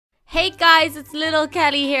Hey guys, it's Little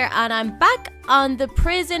Kelly here and I'm back on the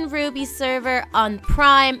Prison Ruby server on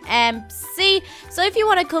Prime MC. So if you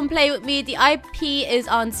want to come play with me, the IP is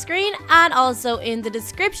on screen and also in the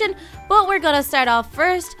description. But we're going to start off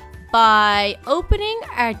first by opening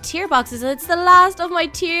our tier boxes. And it's the last of my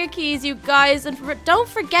tier keys, you guys. And don't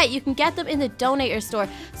forget, you can get them in the donator store.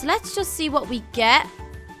 So let's just see what we get.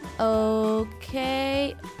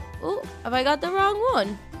 Okay. Oh, have I got the wrong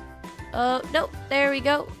one? Oh, no, there we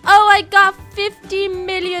go. Oh, I got $50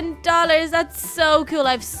 million. That's so cool.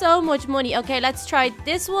 I have so much money. Okay, let's try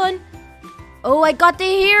this one. Oh, I got the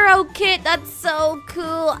hero kit. That's so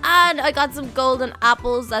cool. And I got some golden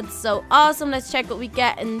apples. That's so awesome. Let's check what we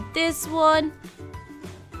get in this one.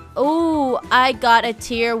 Oh, I got a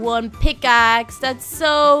tier 1 pickaxe. That's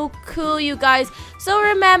so cool, you guys. So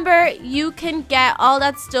remember, you can get all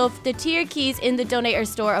that stuff, the tier keys, in the donator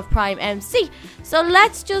store of Prime MC. So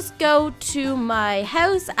let's just go to my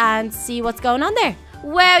house and see what's going on there.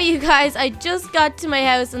 Wow, you guys, I just got to my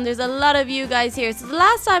house and there's a lot of you guys here. So the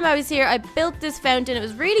last time I was here, I built this fountain. It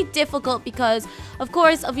was really difficult because, of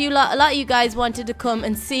course, a lot of you guys wanted to come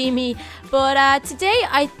and see me. But today,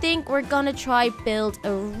 I think we're gonna try build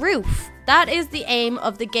a roof. That is the aim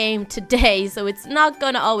of the game today. So it's not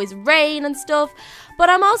gonna always rain and stuff. But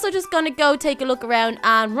I'm also just gonna go take a look around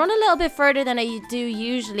and run a little bit further than I do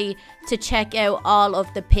usually to check out all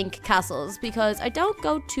of the pink castles because I don't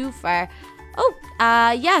go too far. Oh,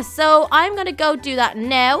 yeah, so I'm gonna go do that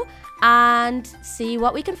now and see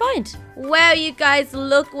what we can find. Wow, you guys,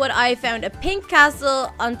 look what I found. A pink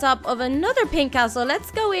castle on top of another pink castle.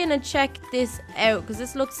 Let's go in and check this out because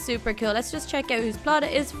this looks super cool. Let's just check out whose plot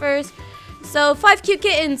it is first. So, 5 cute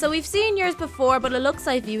kittens. So we've seen yours before, but it looks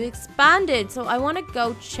like you expanded. So I want to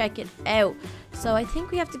go check it out. So I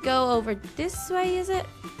think we have to go over this way, is it?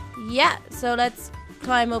 Yeah, so let's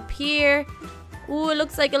climb up here. Ooh, it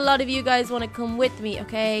looks like a lot of you guys want to come with me.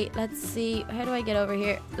 Okay, let's see. How do I get over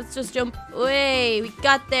here? Let's just jump. Way, we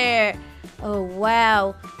got there. Oh,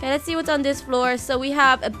 wow. Okay, let's see what's on this floor. So we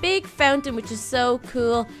have a big fountain, which is so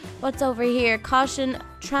cool. What's over here? Caution,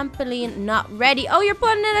 trampoline not ready. Oh, you're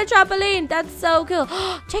putting in a trampoline. That's so cool.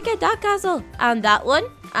 Check out that castle. And that one.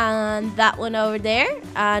 And that one over there.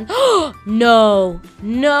 And no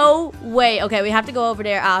way. Okay, we have to go over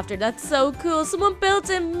there after. That's so cool. Someone built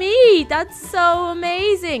in me. That's so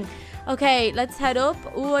amazing. Okay, let's head up.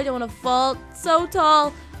 Oh, I don't want to fall. So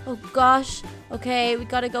tall. Oh gosh. Okay, we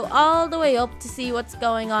gotta go all the way up to see what's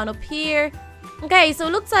going on up here. Okay, so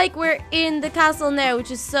it looks like we're in the castle now, which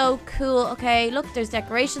is so cool. Okay, look, there's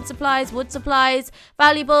decoration supplies, wood supplies,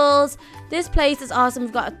 valuables. This place is awesome.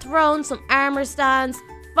 We've got a throne, some armor stands.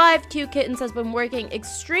 5 cute kittens has been working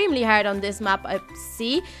extremely hard on this map, I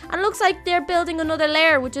see. And it looks like they're building another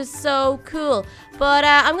lair, which is so cool. But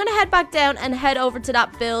I'm going to head back down and head over to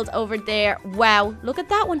that build over there. Wow, look at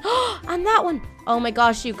that one. And that one. Oh my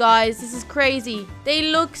gosh, you guys, this is crazy. They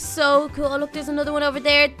look so cool. Oh, look, there's another one over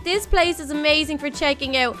there. This place is amazing for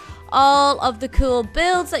checking out all of the cool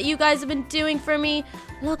builds that you guys have been doing for me.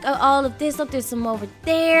 Look at all of this. Look, there's some over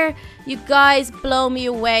there. You guys blow me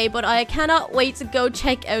away, but I cannot wait to go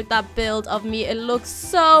check out that build of me. It looks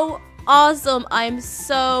so awesome. I'm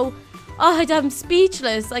speechless.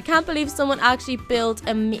 I can't believe someone actually built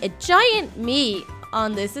a giant me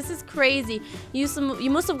on this. This is crazy. You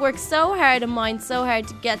must have worked so hard and mined so hard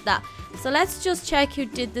to get that. So let's just check who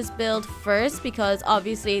did this build first because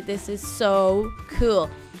obviously this is so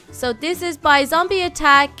cool. So this is by Zombie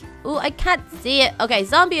Attack. Oh, I can't see it. Okay,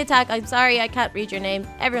 Zombie Attack. I'm sorry, I can't read your name.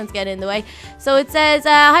 Everyone's getting in the way. So it says,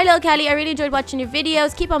 hi, Little Kelly. I really enjoyed watching your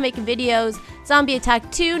videos. Keep on making videos. Zombie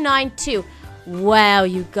Attack 292. Wow,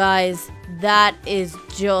 you guys. That is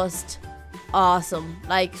just awesome.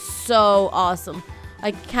 Like, so awesome.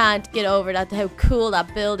 I can't get over that, how cool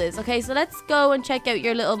that build is. Okay, so let's go and check out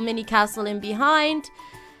your little mini castle in behind.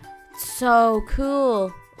 So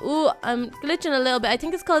cool. Ooh, I'm glitching a little bit. I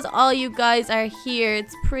think it's because all you guys are here.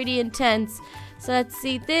 It's pretty intense. So let's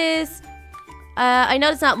see this. I know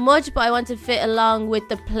it's not much, but I want to fit along with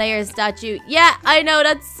the player statue. Yeah, I know.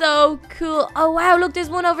 That's so cool. Oh, wow. Look, there's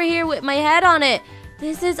one over here with my head on it.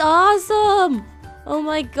 This is awesome. Oh,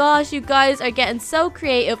 my gosh. You guys are getting so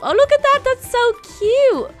creative. Oh, look at that. That's so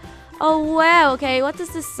cute. Oh, wow. Okay, what does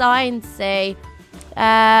the sign say?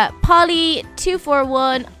 Polly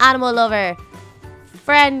 241 Animal Lover.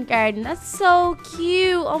 Friend garden. That's so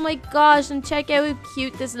cute. Oh my gosh, and check out how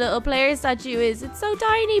cute this little player statue is. It's so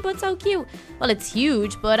tiny but so cute. Well, it's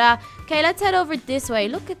huge, but okay, let's head over this way.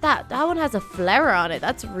 Look at that. That one has a flower on it.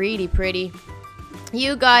 That's really pretty.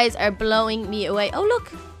 You guys are blowing me away. Oh,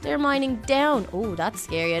 look. They're mining down. Oh, that's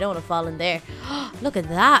scary. I don't want to fall in there. Look at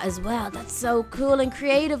that as well. That's so cool and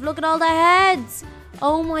creative. Look at all the heads.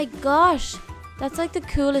 Oh my gosh. That's like the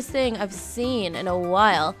coolest thing I've seen in a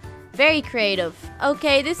while. Very creative.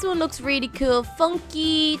 Okay, this one looks really cool.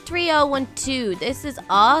 Funky 3012. This is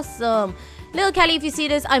awesome. Little Kelly, if you see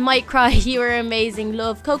this, I might cry. You are amazing.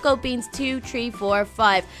 Love. Cocoa Beans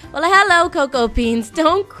 2345. Well, hello, Cocoa Beans.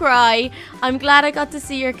 Don't cry. I'm glad I got to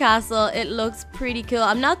see your castle. It looks pretty cool.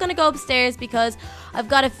 I'm not going to go upstairs because I've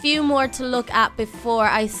got a few more to look at before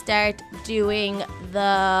I start doing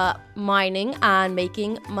the mining and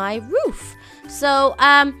making my roof. So,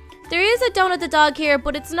 there is a Donut the Dog here,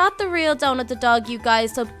 but it's not the real Donut the Dog, you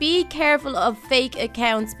guys. So be careful of fake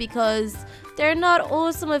accounts because they're not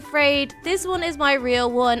awesome, afraid. This one is my real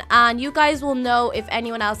one, and you guys will know if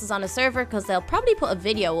anyone else is on a server because they'll probably put a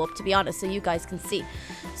video up, to be honest, so you guys can see.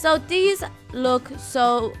 So these look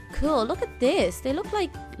so cool. Look at this. They look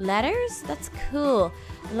like letters. That's cool.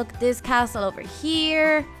 And look at this castle over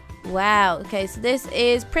here. Wow. Okay, so this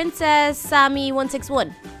is Princess Sammy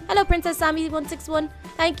 161. Hello, Princess Sammy 161.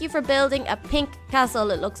 Thank you for building a pink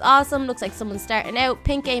castle. It looks awesome. Looks like someone's starting out.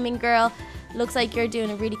 Pink gaming girl. Looks like you're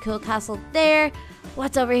doing a really cool castle there.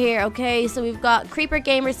 What's over here? Okay, so we've got Creeper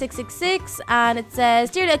Gamer 666, and it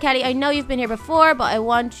says, "Dear little Kelly, I know you've been here before, but I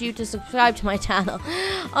want you to subscribe to my channel."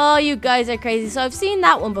 Oh, you guys are crazy. So I've seen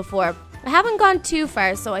that one before. I haven't gone too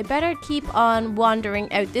far, so I better keep on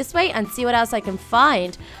wandering out this way and see what else I can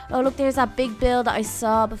find. Oh, look, there's that big build that I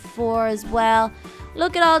saw before as well.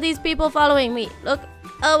 Look at all these people following me. Look.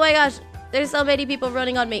 Oh my gosh. There's so many people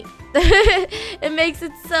running on me. It makes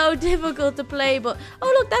it so difficult to play, but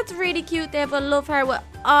oh look, that's really cute. They have a love heart with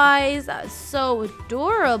eyes. That's so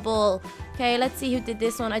adorable. Okay, let's see who did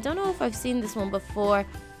this one. I don't know if I've seen this one before.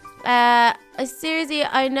 Seriously,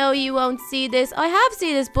 I know you won't see this. I have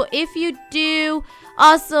seen this, but if you do,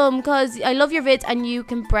 awesome, because I love your vids and you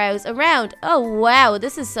can browse around. Oh wow,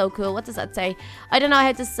 this is so cool. What does that say? I don't know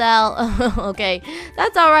how to sell. Okay,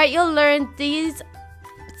 that's all right. You'll learn. These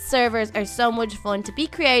servers are so much fun to be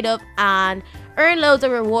creative and earn loads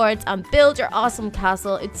of rewards and build your awesome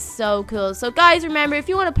castle. It's so cool. So guys, remember, if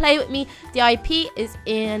you want to play with me, the IP is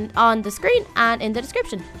on the screen and in the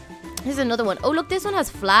description. Here's another one. Oh look, this one has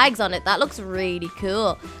flags on it. That looks really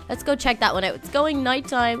cool. Let's go check that one out. It's going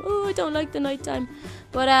nighttime. Oh, I don't like the nighttime.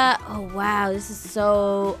 But oh wow, this is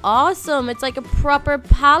so awesome. It's like a proper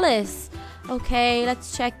palace. Okay,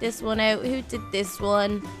 let's check this one out. Who did this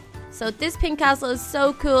one? So this pink castle is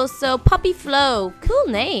so cool. So Poppy Flow, cool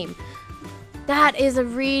name. That is a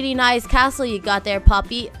really nice castle you got there,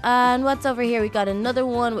 Poppy. And what's over here? We got another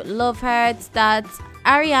one with love hearts. That's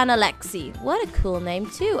Ariana Lexi. What a cool name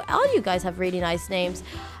too. All you guys have really nice names.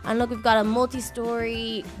 And look, we've got a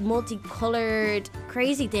multi-story, multicolored,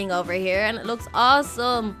 crazy thing over here, and it looks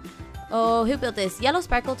awesome. Oh, who built this? Yellow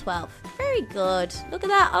Sparkle 12. Very good. Look at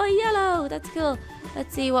that. Oh, yellow. That's cool.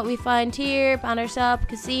 Let's see what we find here. Banner shop,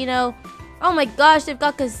 casino. Oh my gosh, they've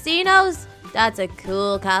got casinos. That's a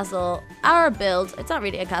cool castle. Our build. It's not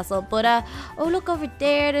really a castle, but oh look over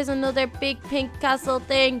there. There's another big pink castle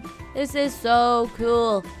thing. This is so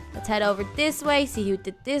cool. Let's head over this way. See who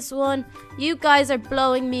did this one. You guys are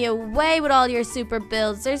blowing me away with all your super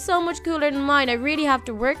builds. They're so much cooler than mine. I really have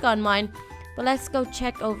to work on mine. But let's go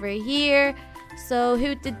check over here. So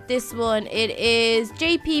who did this one? It is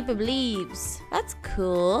JP Believes. That's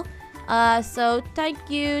cool. So thank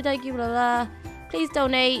you, blah, blah. Please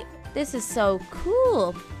donate. This is so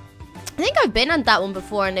cool. I think I've been on that one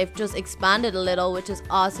before and they've just expanded a little, which is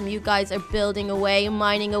awesome. You guys are building away,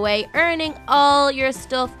 mining away, earning all your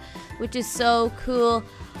stuff, which is so cool.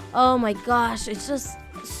 Oh my gosh, it's just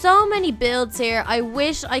so many builds here. I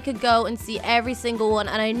wish I could go and see every single one,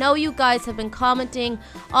 and I know you guys have been commenting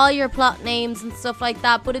all your plot names and stuff like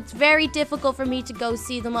that, but it's very difficult for me to go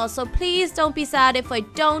see them all. So please don't be sad if I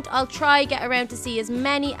don't. I'll try get around to see as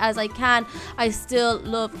many as I can. I still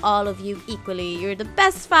love all of you equally. You're the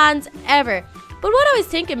best fans ever. But what I was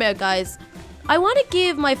thinking about, guys, I want to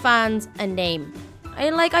give my fans a name.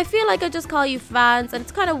 I feel like I just call you fans and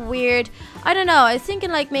it's kind of weird. I don't know. I was thinking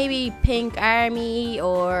like maybe Pink Army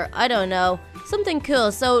or I don't know. Something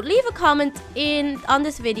cool. So leave a comment on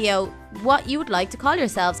this video what you would like to call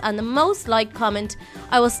yourselves. And the most liked comment,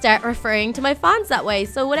 I will start referring to my fans that way.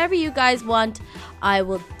 So whatever you guys want, I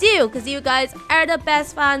will do. Because you guys are the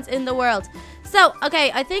best fans in the world. So,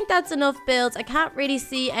 okay, I think that's enough builds. I can't really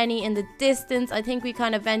see any in the distance. I think we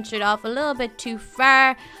kind of ventured off a little bit too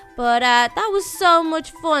far. But that was so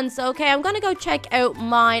much fun. So, okay, I'm going to go check out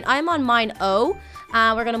mine. I'm on mine O.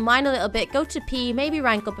 We're going to mine a little bit, go to P, maybe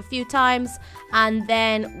rank up a few times. And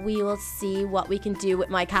then we will see what we can do with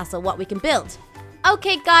my castle, what we can build.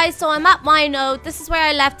 Okay guys, so I'm at mine node. This is where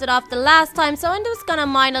I left it off the last time. So I'm just gonna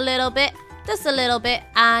mine a little bit. Just a little bit.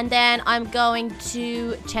 And then I'm going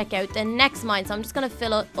to check out the next mine. So I'm just gonna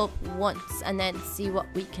fill it up once and then see what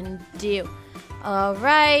we can do.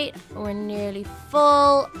 Alright, we're nearly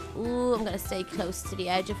full. Ooh, I'm gonna stay close to the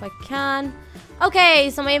edge if I can.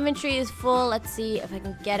 Okay, so my inventory is full. Let's see if I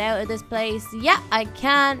can get out of this place. Yeah, I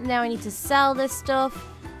can. Now I need to sell this stuff.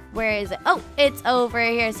 Where is it? Oh, it's over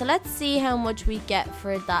here. So let's see how much we get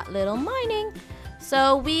for that little mining.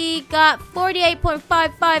 So we got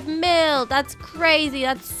 48.55 mil. That's crazy.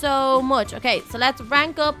 That's so much. Okay, so let's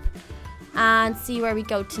rank up and see where we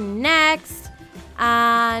go to next.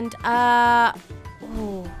 And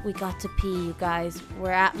oh, we got to P, you guys.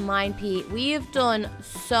 We're at mine P. We have done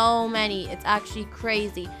so many. It's actually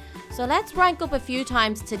crazy. So let's rank up a few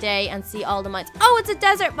times today and see all the mines. Oh, it's a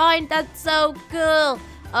desert mine. That's so cool.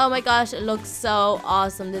 Oh my gosh, it looks so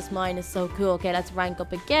awesome. This mine is so cool. Okay, let's rank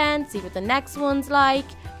up again. See what the next one's like.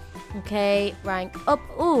 Okay, rank up.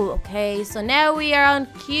 Ooh, okay. So now we are on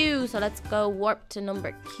Q. So let's go warp to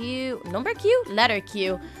number Q. Number Q? Letter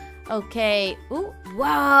Q. Okay. Ooh,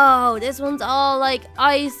 wow. This one's all like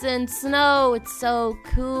ice and snow. It's so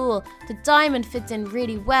cool. The diamond fits in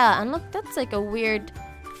really well. And look, that's like a weird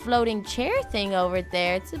floating chair thing over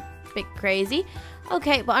there. It's a bit crazy.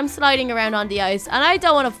 Okay, but I'm sliding around on the ice and I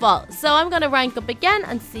don't want to fall. So I'm going to rank up again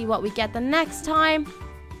and see what we get the next time.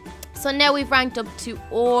 So now we've ranked up to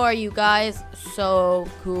ore, you guys. So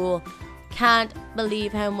cool. Can't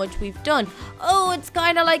believe how much we've done. Oh, it's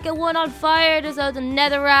kind of like a one on fire. There's the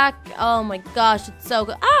netherrack. Oh my gosh, it's so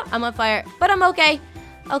good. Ah, I'm on fire, but I'm okay.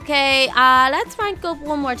 Okay, let's rank up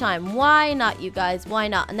one more time. Why not, you guys? Why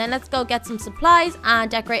not? And then let's go get some supplies and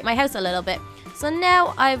decorate my house a little bit. So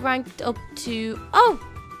now I've ranked up to... Oh,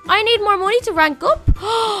 I need more money to rank up.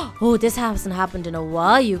 Oh, this hasn't happened in a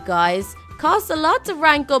while, you guys. Costs a lot to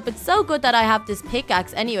rank up. It's so good that I have this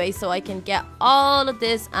pickaxe anyway, so I can get all of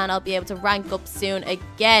this and I'll be able to rank up soon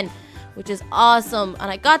again, which is awesome. And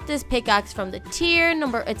I got this pickaxe from the tier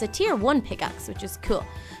number... It's a tier 1 pickaxe, which is cool.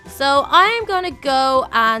 So I'm gonna go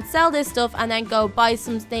and sell this stuff and then go buy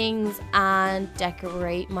some things and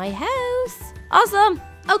decorate my house. Awesome.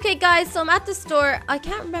 Okay guys, so I'm at the store. I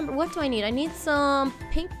can't remember, what do I need? I need some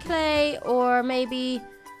pink clay or maybe,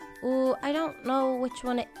 oh, I don't know which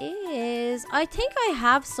one it is. I think I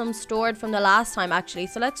have some stored from the last time actually,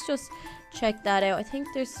 so let's just check that out. I think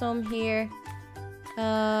there's some here.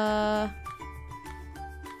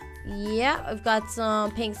 Yeah, I've got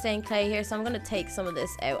some pink stained clay here, so I'm gonna take some of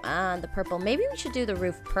this out and the purple. Maybe we should do the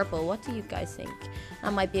roof purple. What do you guys think?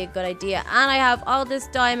 That might be a good idea. And I have all this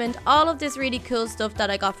diamond, all of this really cool stuff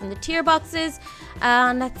that I got from the tier boxes.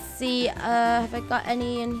 And let's see, have I got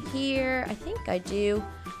any in here? I think I do.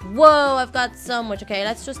 Whoa, I've got so much. Okay,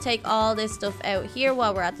 let's just take all this stuff out here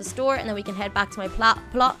while we're at the store, and then we can head back to my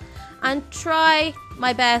plot and try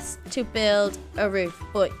my best to build a roof.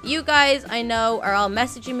 But you guys, I know, are all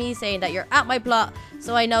messaging me saying that you're at my plot,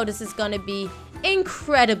 so I know this is gonna be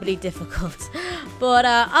incredibly difficult. But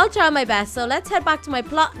I'll try my best. So let's head back to my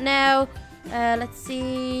plot now. Let's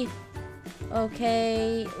see.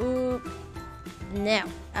 Okay. Ooh. Now,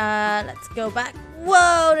 let's go back.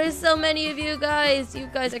 Whoa, there's so many of you guys. You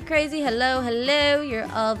guys are crazy. Hello, hello.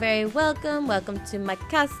 You're all very welcome. Welcome to my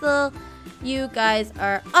castle. You guys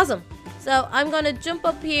are awesome. So I'm gonna jump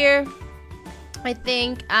up here, I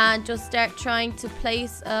think, and just start trying to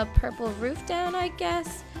place a purple roof down, I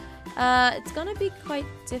guess. It's gonna be quite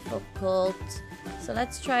difficult. So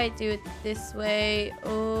let's try to do it this way.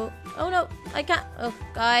 Oh no, I can't. Oh,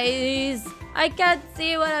 guys, I can't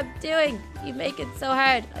see what I'm doing. You make it so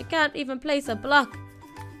hard. I can't even place a block.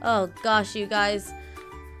 Oh gosh, you guys.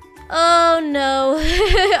 Oh no,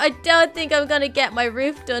 I don't think I'm gonna get my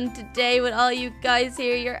roof done today with all you guys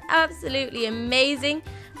here. You're absolutely amazing,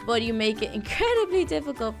 but you make it incredibly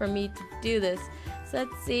difficult for me to do this. So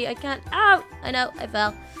let's see, I can't, ow, I know, I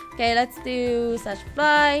fell. Okay, let's do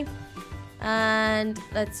 /fly, and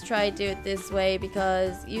let's try to do it this way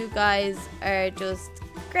because you guys are just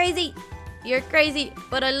crazy. You're crazy,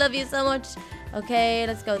 but I love you so much. Okay,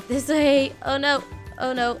 let's go this way. Oh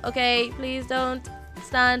no, okay, please don't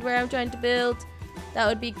stand where I'm trying to build. That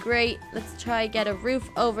would be great. Let's try get a roof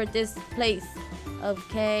over this place.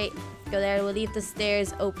 Okay, let's go there. We'll leave the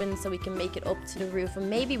stairs open so we can make it up to the roof, and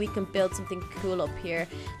maybe we can build something cool up here.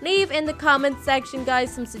 Leave in the comment section,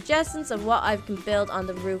 guys, some suggestions of what I can build on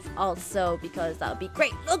the roof also, because that would be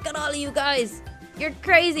great. Look at all of you guys. You're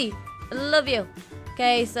crazy. I love you.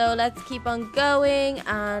 Okay, so let's keep on going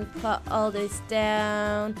and put all this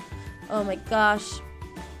down. Oh my gosh.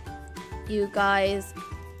 You guys,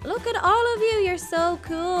 look at all of you. You're so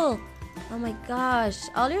cool. Oh my gosh,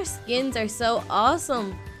 all your skins are so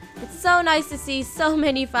awesome. It's so nice to see so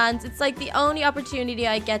many fans. It's like the only opportunity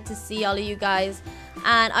I get to see all of you guys.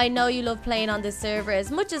 And I know you love playing on this server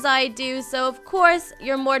as much as I do. So of course,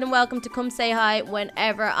 you're more than welcome to come say hi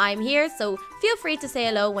whenever I'm here. So feel free to say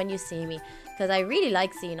hello when you see me, because I really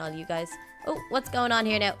like seeing all you guys. Oh, what's going on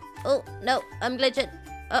here now? Oh, no, I'm glitching.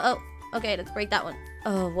 Uh-oh. Okay, let's break that one.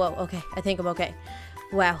 Oh, whoa, okay. I think I'm okay.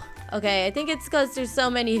 Wow. Okay, I think it's because there's so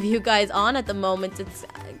many of you guys on at the moment. It's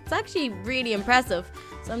actually really impressive.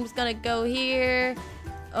 So I'm just gonna go here.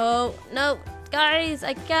 Oh, no. Guys,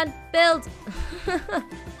 I can't build.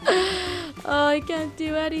 Oh, I can't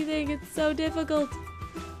do anything. It's so difficult.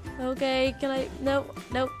 Okay, can I? No,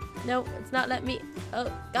 no, no. It's not letting me. Oh,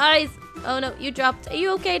 guys. Oh, no, you dropped. Are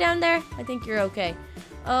you okay down there? I think you're okay.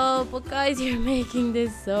 Oh, but guys, you're making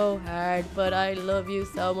this so hard. But I love you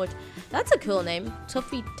so much. That's a cool name.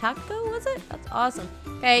 Tuffy Taco, was it? That's awesome.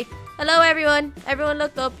 Okay. Hello, everyone. Everyone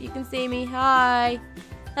look up. You can see me. Hi.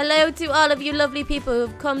 Hello to all of you lovely people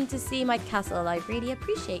who've come to see my castle. I really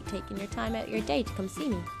appreciate taking your time out of your day to come see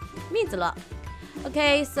me. It means a lot.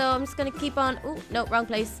 Okay, so I'm just going to keep on. Oh, no, wrong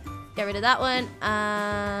place. Get rid of that one.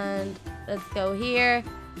 And let's go here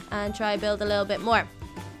and try build a little bit more.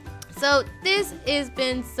 So this has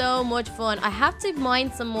been so much fun. I have to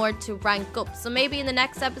mine some more to rank up. So maybe in the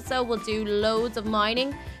next episode we'll do loads of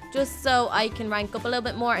mining, just so I can rank up a little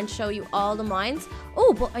bit more and show you all the mines.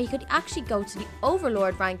 Oh, but you could actually go to the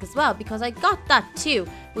Overlord rank as well, because I got that too,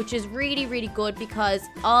 which is really, really good, because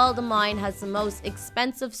all the mine has the most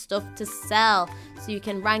expensive stuff to sell. So you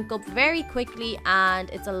can rank up very quickly, and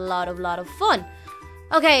it's a lot of fun.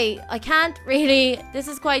 Okay, I can't really, this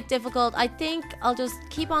is quite difficult. I think I'll just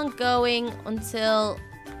keep on going until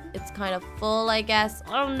it's kind of full, I guess.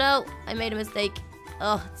 Oh no, I made a mistake.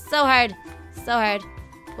 Oh, it's so hard, so hard.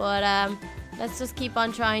 But let's just keep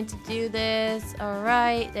on trying to do this. All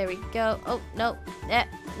right, there we go. Oh, no, yeah,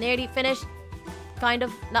 nearly finished. Kind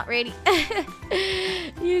of, not really.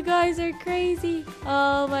 You guys are crazy.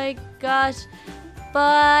 Oh my gosh.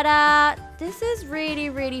 But this is really,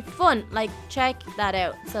 really fun. Like, check that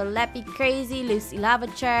out. So, Let Be Crazy, Lucy Lava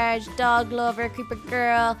Charge, Dog Lover, Creeper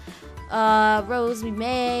Girl, Rose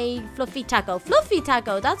May, Fluffy Taco. Fluffy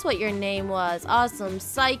Taco, that's what your name was. Awesome.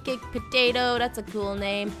 Psychic Potato, that's a cool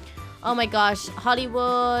name. Oh my gosh.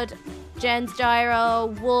 Hollywood, Jen's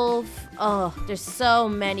Gyro, Wolf. Oh, there's so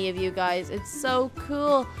many of you guys. It's so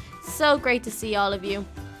cool. So great to see all of you.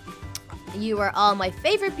 You are all my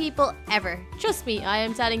favorite people ever. Trust me, I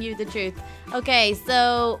am telling you the truth. Okay,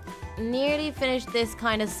 so nearly finished this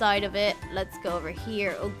kind of side of it. Let's go over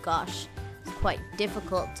here. Oh gosh, it's quite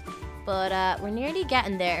difficult. But we're nearly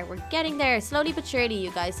getting there. We're getting there. Slowly but surely,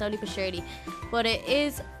 you guys. Slowly but surely. But it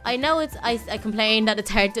is, I know it's, I complain that it's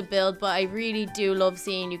hard to build, but I really do love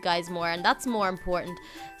seeing you guys more, and that's more important.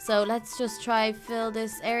 So let's just try fill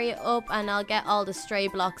this area up, and I'll get all the stray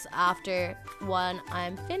blocks after when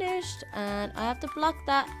I'm finished. And I have to block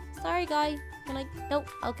that. Sorry, guy. Can I? Nope.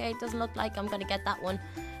 Okay, it doesn't look like I'm gonna get that one.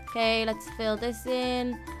 Okay, let's fill this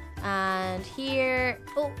in. And here.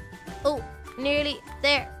 Oh, nearly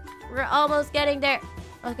there. We're almost getting there.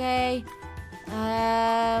 Okay.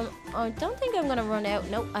 I don't think I'm gonna run out.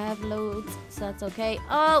 Nope, I have loads, so that's okay.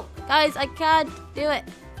 Oh, guys, I can't do it.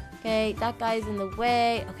 Okay, that guy's in the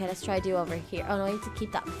way. Okay, let's try to do over here. Oh no, I need to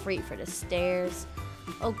keep that free for the stairs.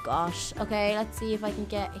 Oh gosh. Okay, let's see if I can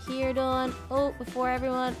get here done. Oh, before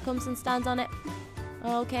everyone comes and stands on it.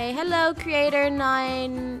 Okay, hello, creator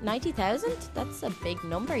 90,000. That's a big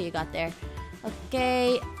number you got there.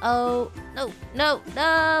 Okay. Oh no.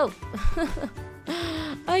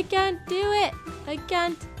 I can't do it. I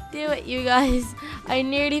can't do it, you guys. I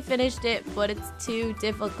nearly finished it, but it's too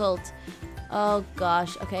difficult. Oh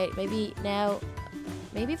gosh. Okay, maybe now,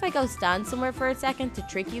 maybe if I go stand somewhere for a second to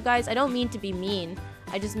trick you guys. I don't mean to be mean.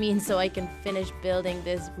 I just mean so I can finish building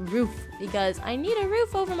this roof, because I need a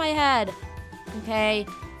roof over my head. Okay.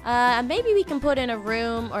 And maybe we can put in a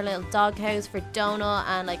room or a little doghouse for Donut,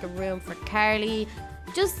 and like a room for Carly,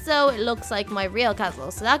 just so it looks like my real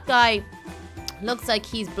castle. So that guy looks like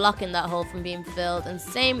he's blocking that hole from being filled. And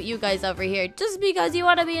same with you guys over here. Just because you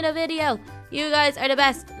want to be in a video, you guys are the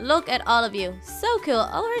best. Look at all of you. So cool.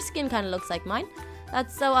 Oh, her skin kind of looks like mine.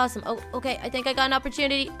 That's so awesome. Oh, okay. I think I got an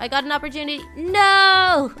opportunity.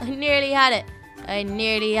 No! I nearly had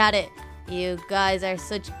it. You guys are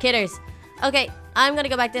such kidders. Okay, I'm going to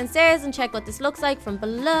go back downstairs and check what this looks like from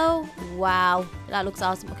below. Wow, that looks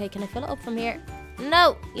awesome. Okay, can I fill it up from here?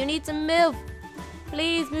 No, you need to move.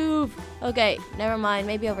 Please move. Okay, never mind.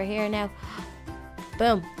 Maybe over here now.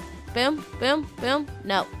 Boom. Boom, boom, boom.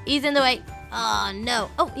 No, he's in the way. Oh, no.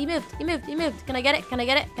 Oh, he moved. He moved. He moved. Can I get it? Can I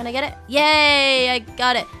get it? Can I get it? Yay, I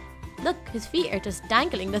got it. Look, his feet are just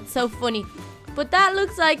dangling. That's so funny. But that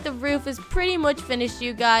looks like the roof is pretty much finished,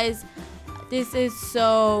 you guys. This is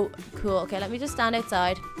so cool. Okay, let me just stand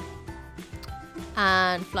outside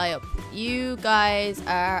and fly up. You guys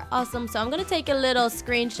are awesome. So I'm going to take a little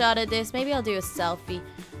screenshot of this. Maybe I'll do a selfie.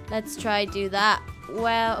 Let's try do that.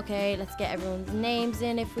 Well, okay, let's get everyone's names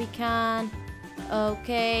in if we can.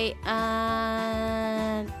 Okay,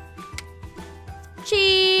 and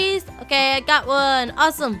cheese. Okay, I got one.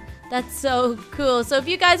 Awesome. That's so cool. So if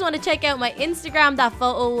you guys want to check out my Instagram, that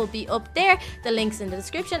photo will be up there. The link's in the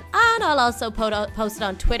description. And I'll also post it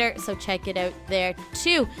on Twitter. So check it out there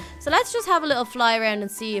too. So let's just have a little fly around and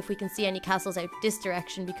see if we can see any castles out this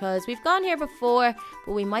direction. Because we've gone here before.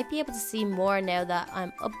 But we might be able to see more now that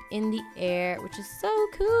I'm up in the air. Which is so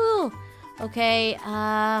cool. Okay.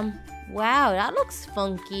 Wow, that looks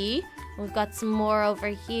funky. We've got some more over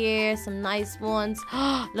here, some nice ones.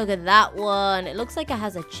 Look at that one. It looks like it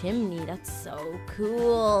has a chimney. That's so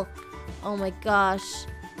cool. Oh my gosh.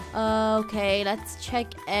 Okay, let's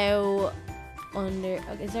check out under.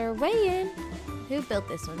 Okay, is there a way in? Who built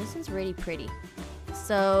this one? This one's really pretty.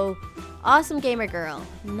 So, awesome gamer girl.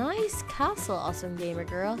 Nice castle, awesome gamer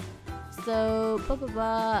girl. So,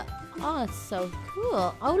 oh, it's so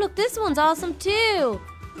cool. Oh, look, this one's awesome too.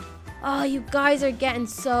 Oh, you guys are getting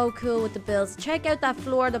so cool with the builds. Check out that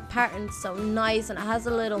floor. The pattern's so nice and it has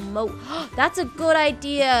a little moat. That's a good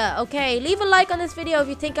idea. Okay, leave a like on this video if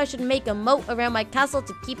you think I should make a moat around my castle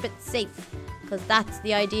to keep it safe. Because that's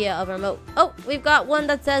the idea of our moat. Oh, we've got one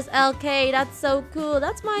that says LK. That's so cool.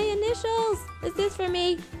 That's my initials. Is this for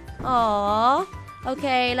me? Aww.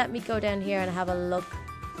 Okay, let me go down here and have a look.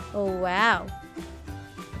 Oh, wow.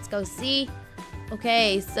 Let's go see.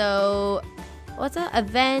 Okay, so... what's that?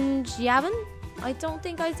 Avenge Yavin? I don't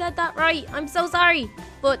think I said that right. I'm so sorry.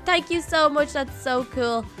 But thank you so much. That's so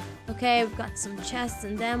cool. Okay, we've got some chests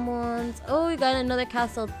and them ones. Oh, we got another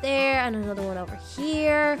castle there and another one over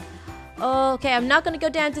here. Okay, I'm not going to go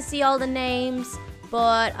down to see all the names.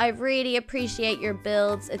 But I really appreciate your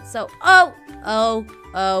builds. It's so... Oh.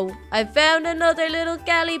 I found another little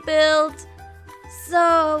galley build.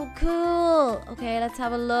 So cool. Okay, let's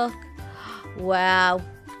have a look. Wow.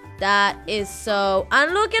 That is so...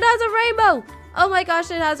 and look, it has a rainbow. Oh my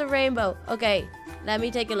gosh, it has a rainbow. Okay, let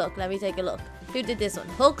me take a look. Who did this one?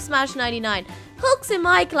 Hulk Smash 99. Hulk's in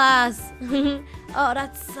my class. Oh,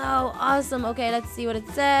 that's so awesome. Okay, let's see what it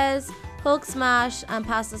says. Hulk Smash and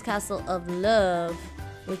Pasta's Castle of Love,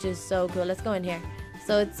 which is so cool. Let's go in here.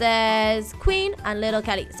 So it says Queen and Little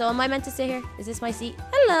Kelly. So am I meant to sit here? Is this my seat?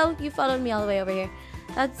 Hello, you followed me all the way over here.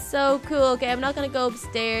 That's so cool. Okay, I'm not going to go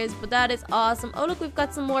upstairs, but that is awesome. Oh, look, we've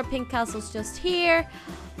got some more pink castles just here.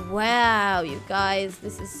 Wow, you guys,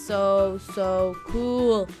 this is so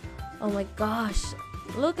cool. Oh my gosh.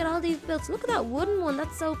 Look at all these builds. Look at that wooden one.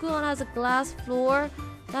 That's so cool. It has a glass floor.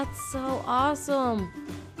 That's so awesome.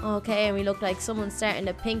 Okay, and we look like someone's starting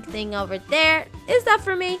a pink thing over there. Is that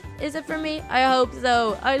for me? Is it for me? I hope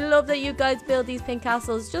so. I love that you guys build these pink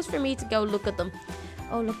castles just for me to go look at them.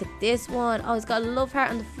 Oh, look at this one. Oh, it's got a love heart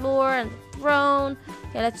on the floor and the throne.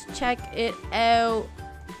 Okay, let's check it out.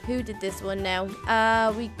 Who did this one now?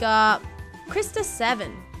 We got Krista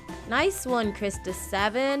 7. Nice one, Krista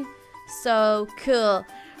 7. So cool.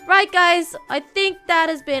 Right, guys, I think that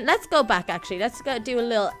has been... let's go back, actually. Let's go do a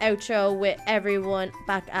little outro with everyone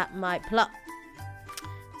back at my plot.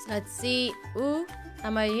 So let's see. Ooh,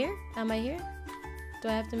 am I here? Am I here? Do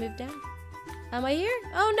I have to move down? Am I here?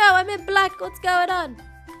 Oh no, I'm in black. What's going on?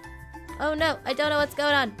 Oh no, I don't know what's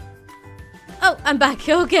going on. Oh, I'm back.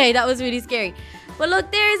 Okay, that was really scary. But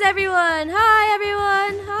look, there's everyone. Hi,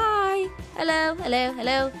 everyone. Hi.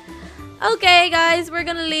 Hello. Okay, guys, we're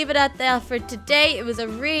going to leave it at that for today. It was a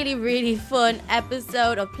really fun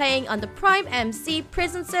episode of playing on the Prime MC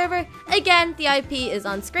prison server. Again, the IP is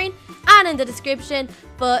on screen and in the description.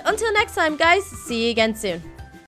 But until next time, guys, see you again soon.